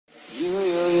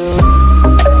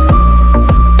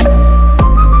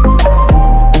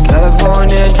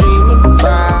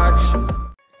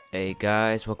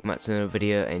guys, welcome back to another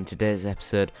video. In today's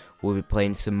episode we'll be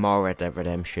playing some more Red Dead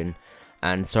Redemption,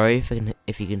 and sorry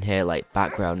if you can hear like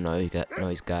background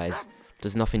noise guys.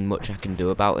 There's nothing much I can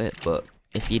do about it, but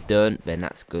if you don't, then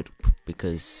that's good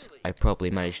because I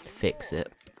probably managed to fix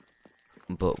it.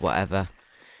 But whatever,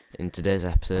 in today's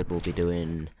episode we'll be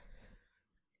doing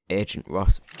Agent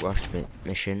Ross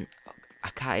mission. I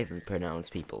can't even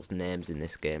pronounce people's names in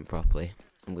this game properly.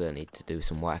 I'm gonna need to do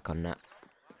some work on that.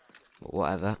 But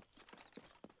whatever.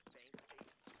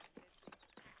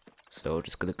 So we're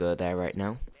just gonna go there right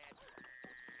now.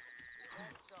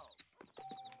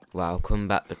 Wow, come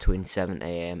back between 7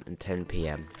 AM and 10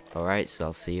 PM. Alright, so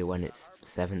I'll see you when it's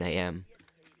 7 AM.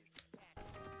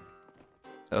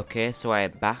 Okay, so I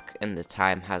am back and the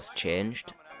time has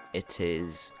changed. It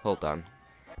is... hold on.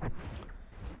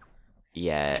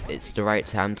 Yeah, it's the right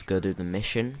time to go do the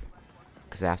mission.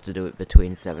 Because I have to do it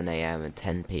between 7 AM and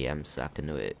 10 PM, so I can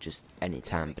do it just any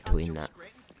time between that.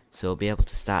 So I'll be able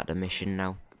to start the mission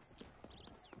now.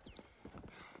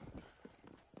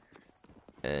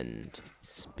 And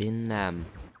it's been, I'm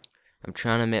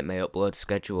trying to make my upload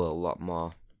schedule a lot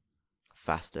more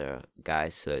faster,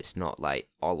 guys, so it's not like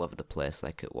all over the place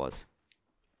like it was.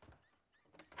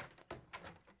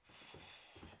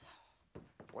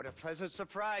 What a pleasant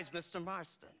surprise, Mr.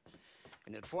 Marston.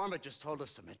 An informant just told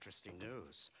us some interesting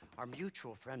news. Our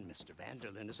mutual friend, Mr.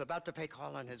 Vanderlyn, is about to pay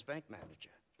call on his bank manager.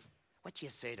 What do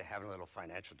you say to having a little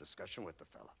financial discussion with the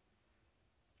fella?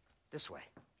 This way.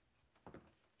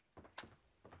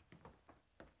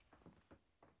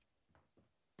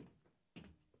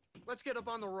 Let's get up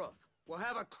on the roof. We'll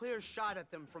have a clear shot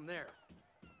at them from there.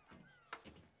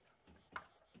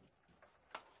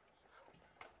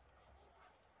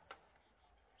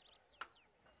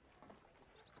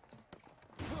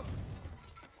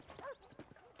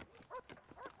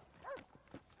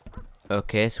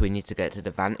 Okay, so we need to get to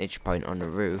the vantage point on the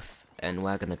roof, and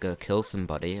we're gonna go kill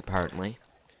somebody, apparently.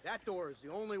 That door is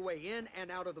the only way in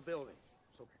and out of the building,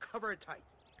 so cover it tight.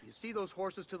 Do you see those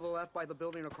horses to the left by the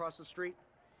building across the street?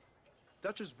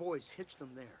 Dutch's boys hitched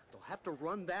them there. They'll have to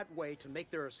run that way to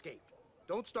make their escape.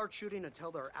 Don't start shooting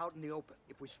until they're out in the open.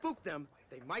 If we spook them,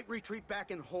 they might retreat back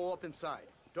and hole up inside.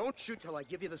 Don't shoot till I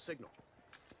give you the signal.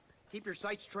 Keep your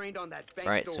sights trained on that bank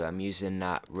door. Right, so I'm using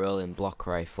that rolling block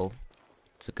rifle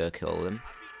to go kill them.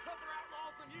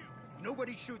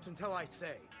 Nobody shoots until I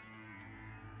say.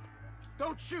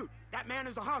 Don't shoot! That man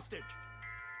is a hostage!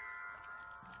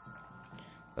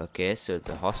 Okay, so it's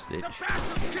a hostage. The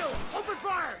bastards kill! Open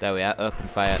fire! There we are, open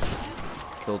fire.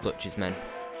 Kill Dutch's men.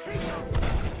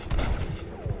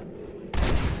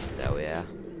 There we are.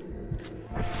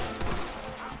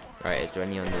 Right, is there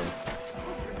any on the...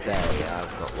 there we are,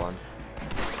 I've got one.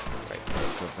 Right,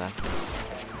 take cover.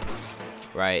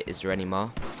 Right, is there any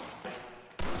more?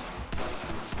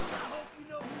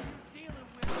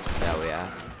 There we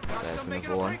are. There's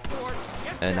another one.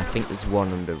 And I think there's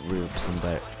one on the roof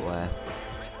somewhere.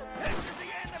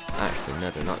 Actually, no,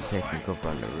 they're not taking cover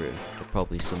on the roof. They're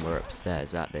probably somewhere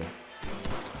upstairs, aren't they?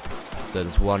 So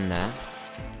there's one there.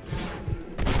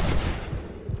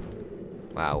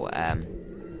 Wow,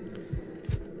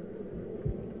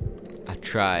 I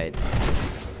tried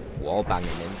wall banging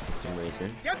him for some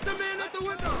reason. Get the man at the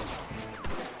window!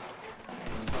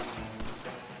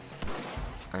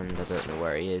 And I don't know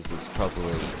where he is. He's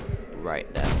probably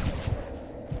right there.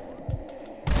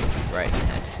 Right in the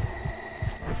head.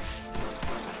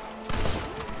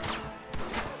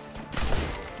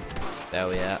 There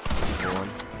we are. One.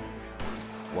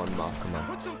 One more, come on.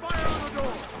 Put some fire on the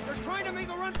door! They're trying to make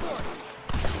a run for it!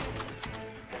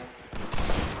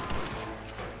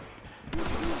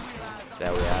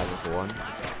 There we are, another one.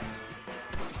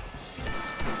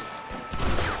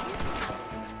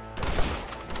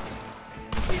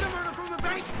 See the murder from the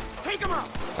bank? Take him out!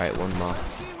 Right, one more.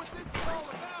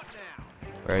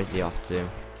 Where is he off to?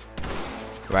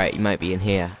 Right, he might be in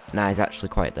here. Nah, he's actually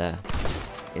quite there.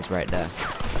 He's right there.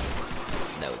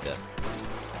 There we go.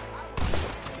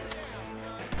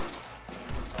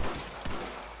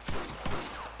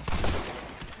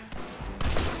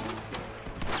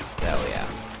 There we are.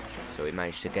 So we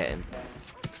managed to get him.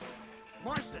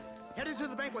 Marston, head into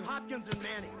the bank with Hopkins and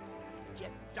Manning.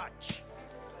 Get Dutch.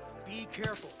 Be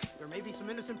careful. There may be some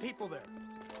innocent people there.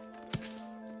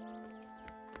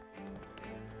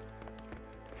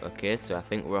 Okay, so I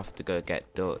think we're off to go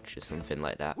get Dutch or something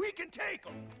like that. We can take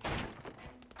them.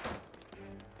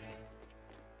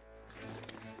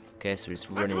 Okay, so he's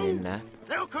running in there.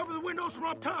 They'll cover the windows from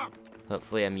up top.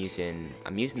 Hopefully I'm using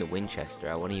the Winchester.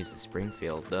 I want to use the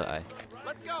Springfield, don't I?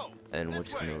 Let's go. And we're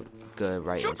just gonna go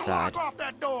right Shoot the inside. lock off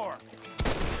that door.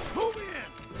 Move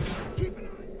in. Keep an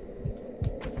eye.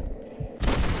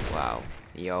 Wow,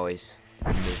 he always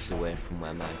moves away from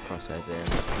where my crosshairs aim.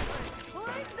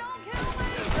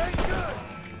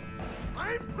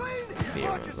 Fear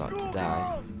I'm about to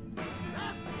die.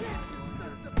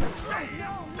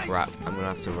 Crap, I'm gonna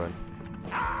have to run.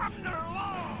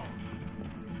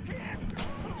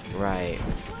 Right.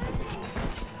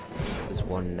 There's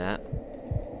one net.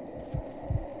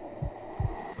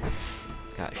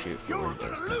 Can't shoot from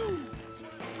windows.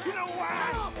 You know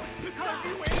why? Because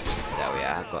you ain't. There we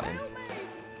are, got him.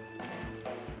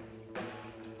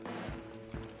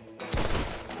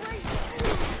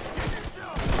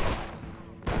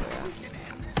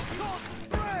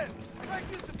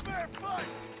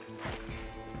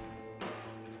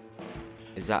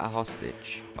 Is that a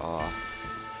hostage? Or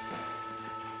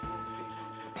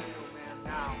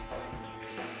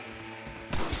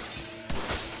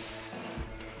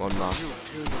one more.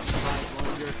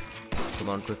 Come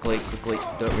on, quickly, quickly.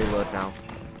 Don't reload now.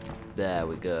 There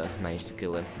we go. Managed to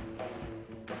kill him.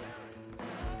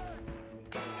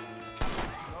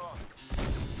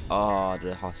 Oh,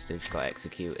 the hostage got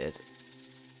executed.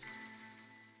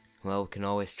 Well, we can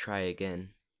always try again.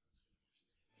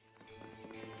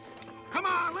 Come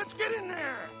on, let's get in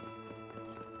there.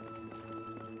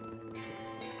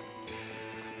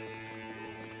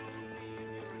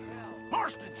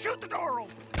 Marston, shoot the door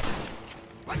open.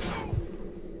 Let's go.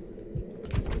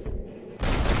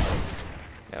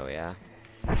 There we are.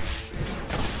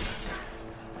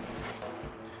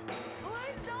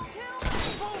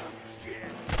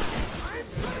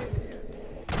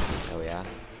 There we are.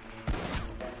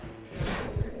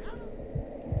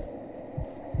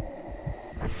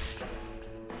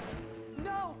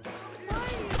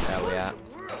 There we are.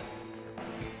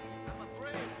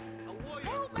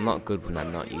 I'm not good when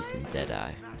I'm not using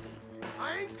Deadeye.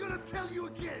 I ain't gonna tell you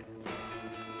again.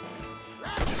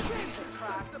 Jesus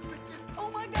Christ. Oh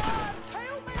my God,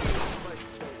 help me!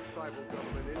 Tribal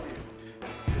government Indians.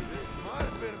 This might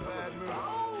have been a bad move. Oh!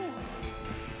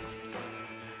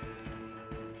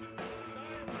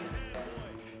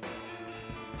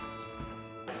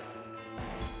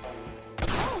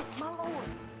 Oh, my Lord!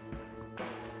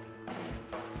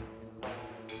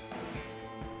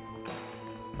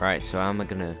 Right, so how am I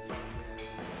gonna...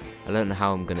 I don't know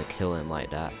how I'm gonna kill him like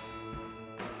that.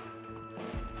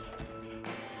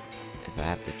 If I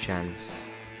have the chance.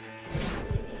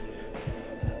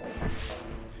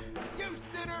 You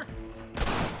sinner!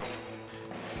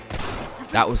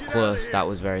 That was close, that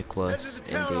was very close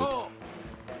indeed.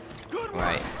 Good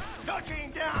Right. work. Dutch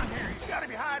ain't down here. He's gotta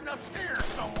be hiding upstairs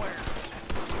somewhere.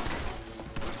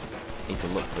 Need to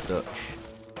look for Dutch.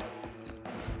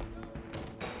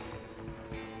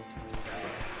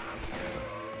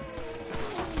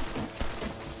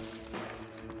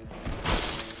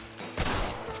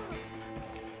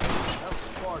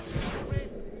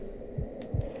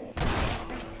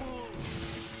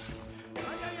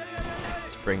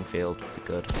 Springfield would be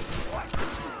good.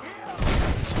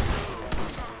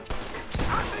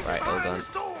 Right, hold on.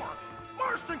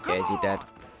 Okay, is he dead?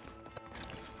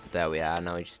 There we are,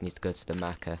 now we just need to go to the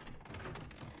Macca.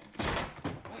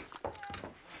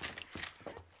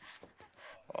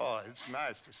 Oh, it's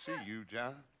nice to see you,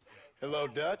 John. Hello,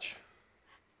 Dutch.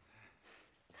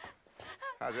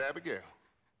 How's Abigail?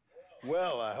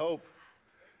 Well, I hope.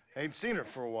 Ain't seen her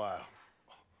for a while.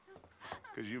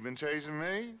 'Cause you've been chasing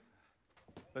me?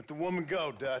 Let the woman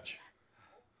go, Dutch.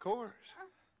 Of course.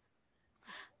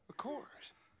 Of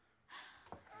course.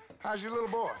 How's your little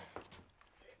boy?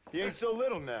 He ain't so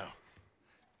little now.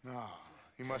 No,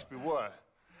 he must be what?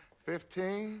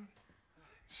 15?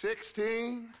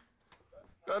 16?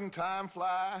 Doesn't time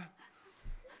fly?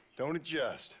 Don't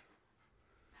adjust.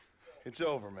 It's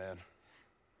over, man.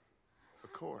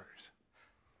 Of course.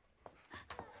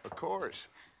 Of course.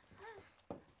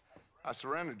 I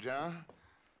surrendered, John.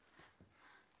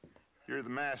 You're the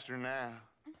master now.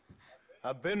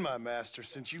 I've been my master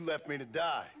since you left me to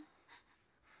die.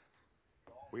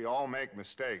 We all make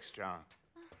mistakes, John.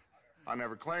 I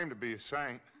never claimed to be a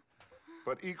saint,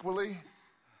 but equally,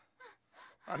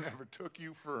 I never took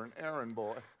you for an errand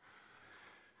boy.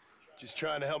 Just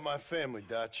trying to help my family,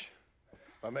 Dutch.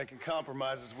 By making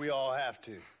compromises we all have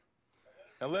to.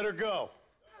 Now let her go.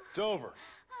 It's over.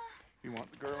 You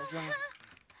want the girl, John?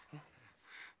 Huh?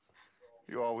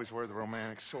 You always were the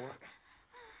romantic sort.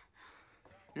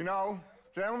 You know,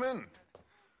 gentlemen,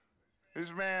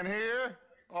 this man here,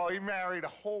 oh, he married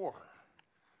a whore.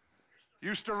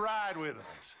 Used to ride with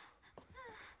us.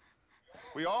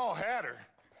 We all had her.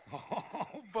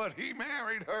 Oh, but he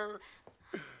married her.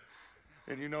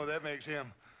 And you know that makes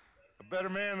him a better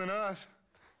man than us.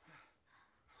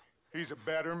 He's a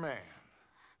better man.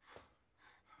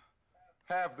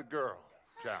 Have the girl,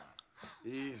 John.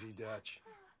 Easy, Dutch.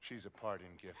 She's a parting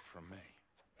gift from me.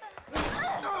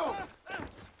 No!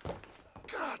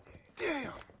 God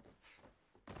damn!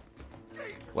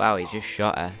 Wow, he just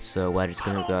shot her, so we're just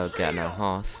gonna go get on our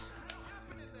horse.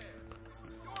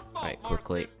 Right,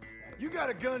 quickly. You got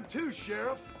a gun too,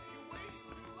 Sheriff.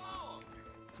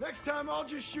 Next time I'll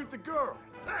just shoot the girl.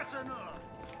 That's enough.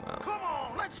 Wow. Come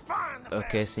on, let's find the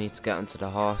Okay, so I need to get onto the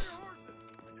horse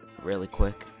really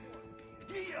quick.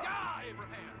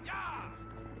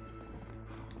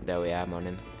 There we are, I'm on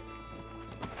him.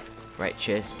 Right,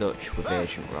 chase Dutch with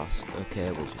Agent Ross.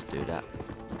 Okay, we'll just do that.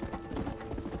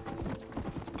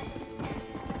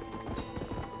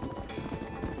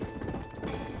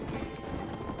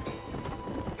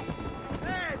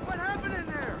 Hey, what happened in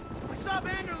there? We saw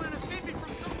Vanderlyn escaping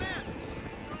from some men.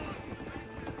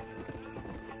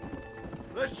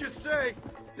 Let's just say,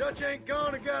 Dutch ain't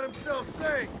gone and got himself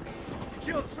saved. He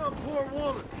killed some poor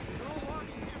woman.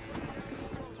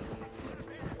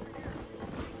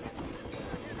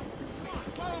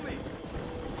 Follow me.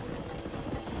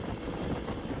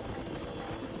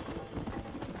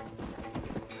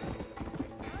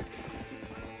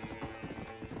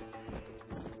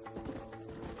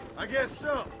 I guess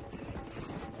so.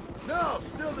 No,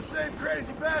 still the same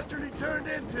crazy bastard he turned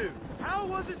into. How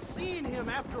was it seeing him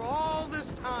after all this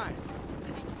time?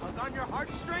 Did he tug on your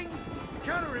heartstrings?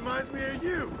 Kind of reminds me of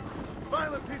you.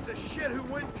 Violent piece of shit who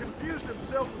went and confused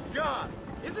himself with God.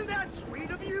 Isn't that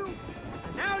sweet of you?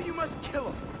 And now you must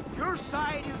kill him. Your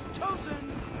side is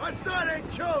chosen. My side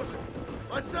ain't chosen.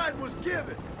 My side was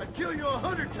given. I'd kill you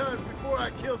 100 times before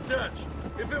I killed Dutch.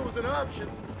 If it was an option.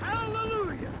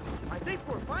 Hallelujah! I think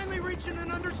we're finally reaching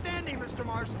an understanding, Mr.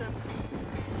 Marston.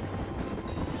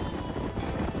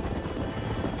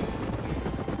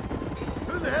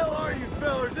 Who the hell are you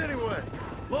fellers anyway?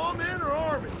 Lawmen or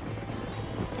army?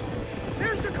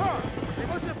 There's the car! They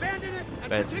must abandon it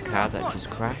and There's the continue car on that foot. just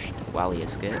crashed while he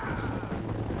escaped.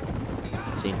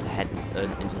 Seemed to head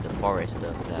into the forest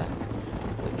over there,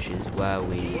 which is where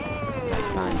we might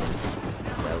find him.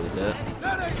 There we go.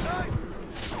 That ain't nice!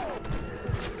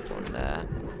 One there.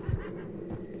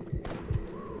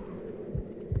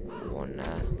 One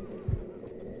there.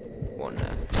 One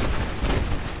there.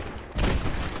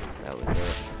 There we go.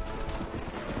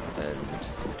 And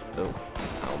oh,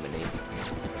 how many?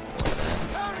 One there.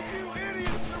 How did you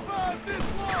idiots survive this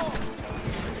long?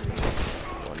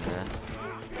 One there.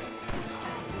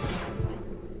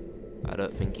 I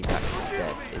don't think he's actually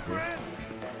dead, is he?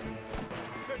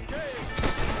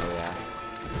 Oh yeah.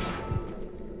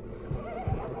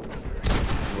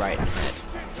 Right in head.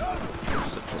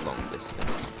 Such a long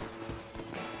distance.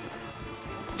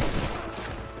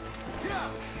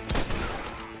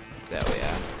 There we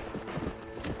are.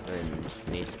 And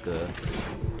need to go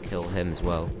kill him as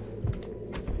well.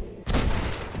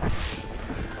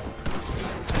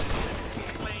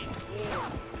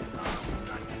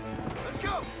 Let's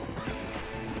go!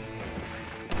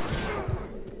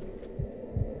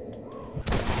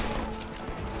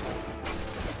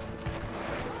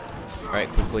 Right,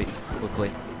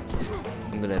 quickly.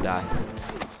 I'm gonna die.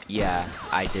 Yeah,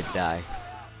 I did die.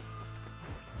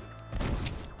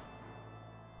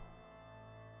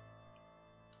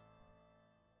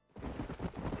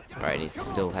 Right, he's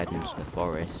still heading to the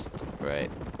forest.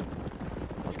 Right.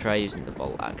 I'll try using the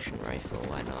bolt action rifle,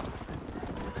 why not?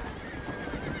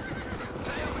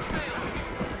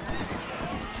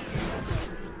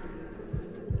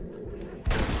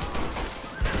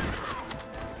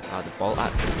 Oh, the bolt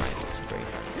action rifle is pretty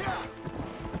handy.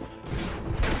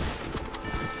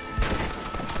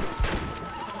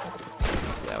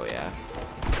 There we are.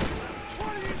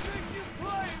 What do you think you're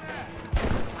playing at?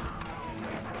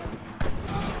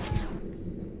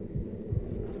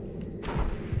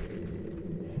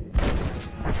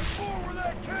 More where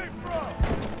that came from!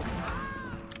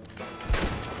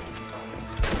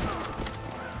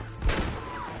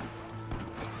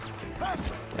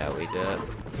 There we go.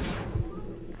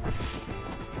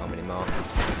 How many more?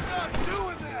 Not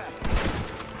doing that!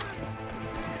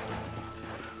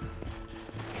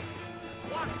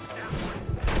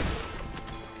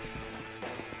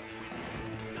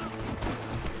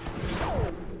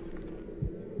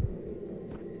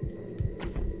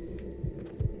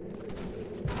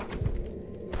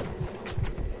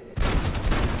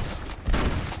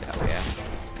 There we are.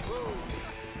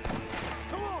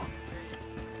 Come on!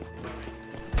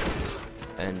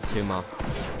 And two more.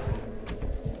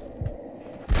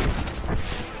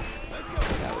 Let's go!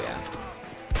 There we are.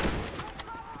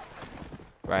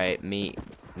 Right, meet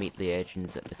the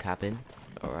agents at the cabin.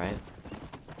 Alright.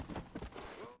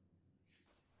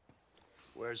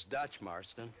 Where Where's Dutch,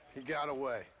 Marston? He got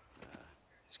away.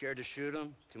 Scared to shoot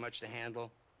him? Too much to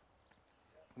handle?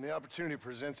 When the opportunity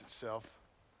presents itself,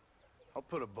 I'll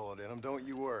put a bullet in him, don't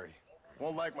you worry.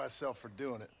 Won't like myself for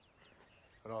doing it,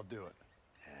 but I'll do it.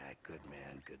 Ah, good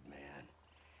man, good man.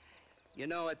 You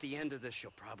know, at the end of this,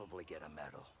 you'll probably get a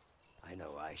medal. I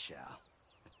know I shall.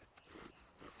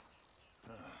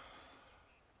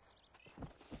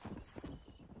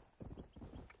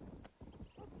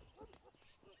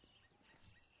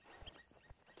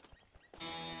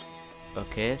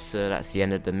 Okay, so that's the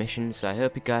end of the mission, so I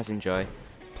hope you guys enjoy.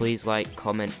 Please like,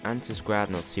 comment and subscribe,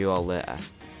 and I'll see you all later.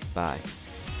 Bye.